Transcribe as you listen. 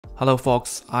Hello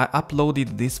folks, I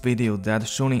uploaded this video that's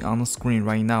showing on the screen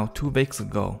right now 2 weeks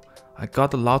ago. I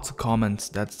got lots of comments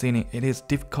that saying it is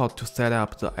difficult to set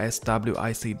up the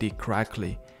SWICD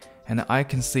correctly, and I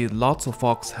can see lots of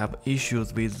folks have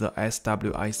issues with the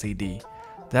SWICD.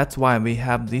 That's why we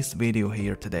have this video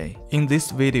here today. In this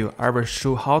video, I will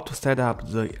show how to set up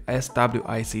the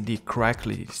SWICD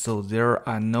correctly so there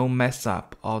are no mess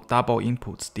up or double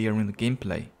inputs during the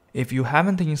gameplay. If you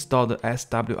haven't installed the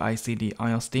SWICD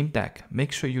on your Steam Deck,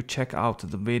 make sure you check out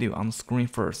the video on the screen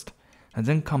first, and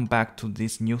then come back to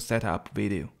this new setup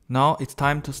video. Now it's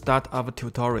time to start our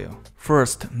tutorial.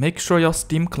 First, make sure your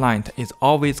Steam client is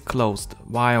always closed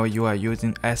while you are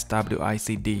using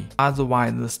SWICD.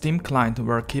 Otherwise, the Steam client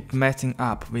will keep messing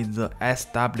up with the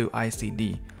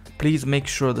SWICD. Please make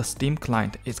sure the Steam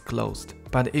client is closed.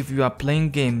 But if you are playing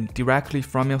game directly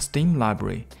from your Steam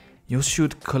library, you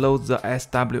should close the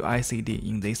SWICD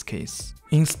in this case.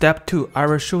 In step 2, I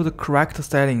will show the correct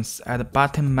settings at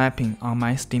button mapping on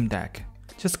my Steam Deck.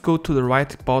 Just go to the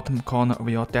right bottom corner of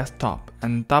your desktop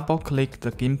and double click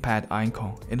the gamepad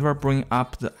icon. It will bring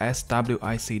up the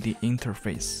SWICD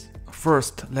interface.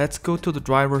 First, let's go to the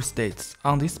driver states.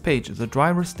 On this page, the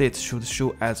driver states should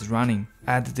show as running,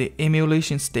 and the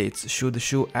emulation states should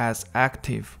show as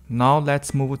active. Now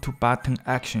let's move to button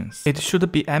actions. It should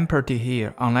be empty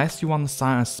here unless you want to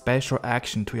assign a special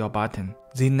action to your button.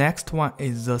 The next one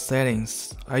is the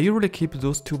settings. I usually keep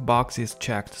those 2 boxes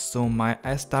checked so my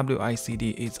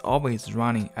SWICD is always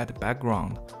running at the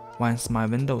background once my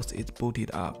Windows is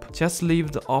booted up. Just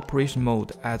leave the operation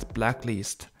mode as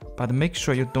blacklist, but make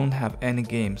sure you don't have any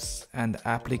games and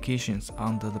applications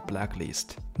under the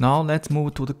blacklist. Now let's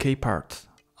move to the key part.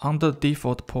 Under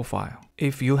default profile,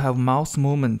 if you have mouse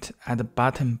movement and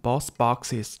button both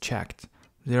boxes checked,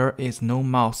 there is no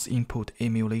mouse input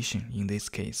emulation in this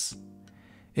case.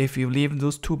 If you leave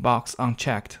those 2 boxes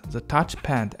unchecked, the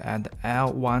touchpad and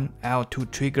L1,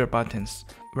 L2 trigger buttons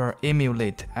will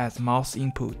emulate as mouse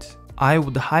input. I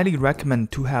would highly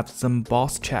recommend to have them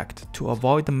both checked to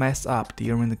avoid the mess up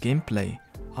during the gameplay,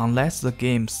 unless the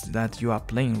games that you are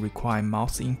playing require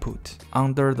mouse input.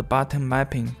 Under the button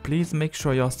mapping, please make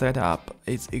sure your setup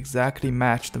is exactly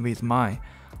matched with mine.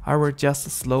 I will just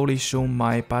slowly show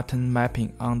my button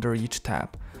mapping under each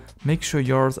tab. Make sure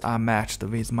yours are matched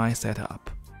with my setup.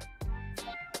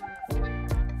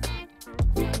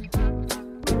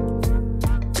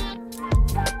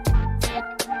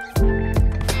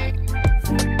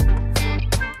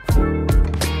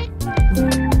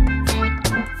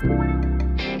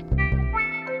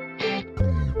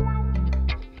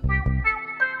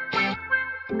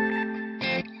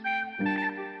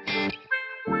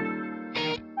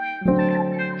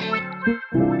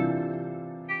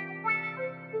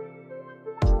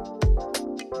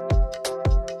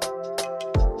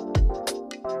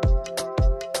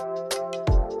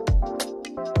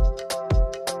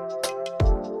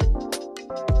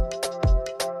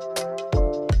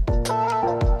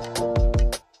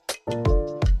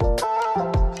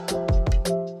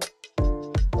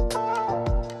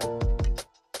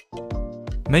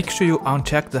 Make sure you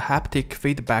uncheck the haptic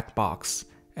feedback box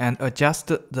and adjust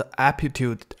the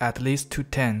amplitude at least to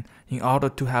 10 in order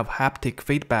to have haptic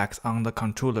feedbacks on the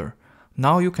controller.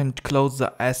 Now you can close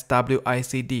the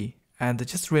SWICD and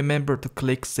just remember to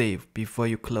click save before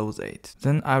you close it.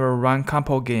 Then I will run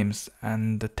couple games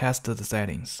and test the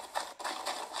settings.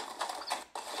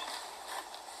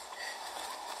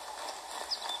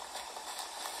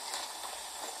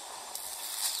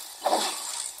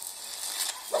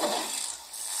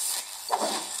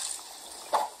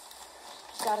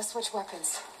 Gotta switch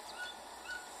weapons.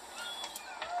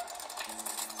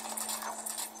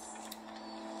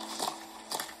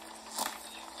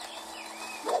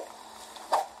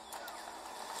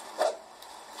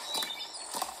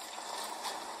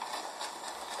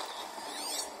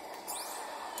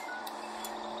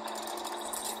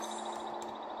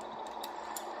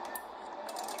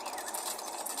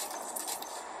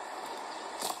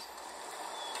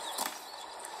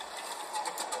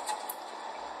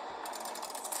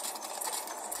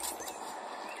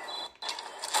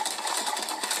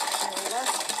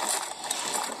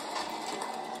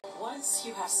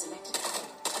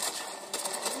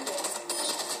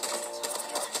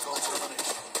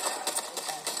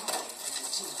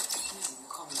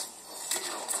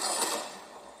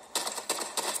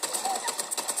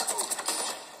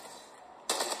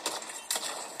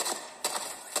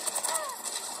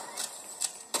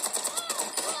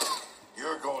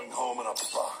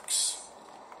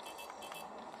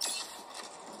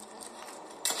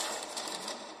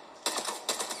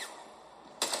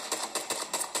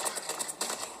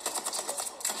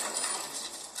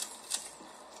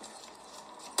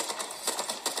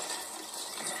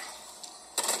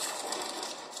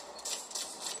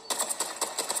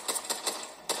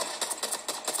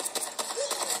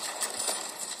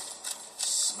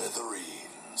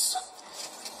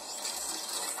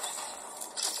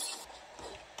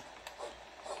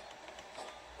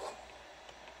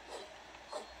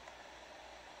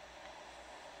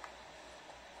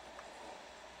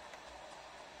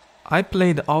 I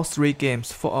played all 3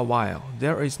 games for a while,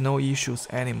 there is no issues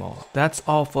anymore. That's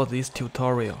all for this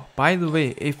tutorial. By the way,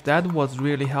 if that was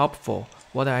really helpful,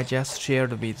 what I just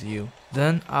shared with you,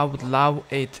 then I would love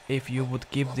it if you would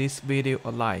give this video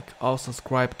a like or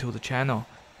subscribe to the channel,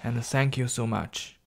 and thank you so much.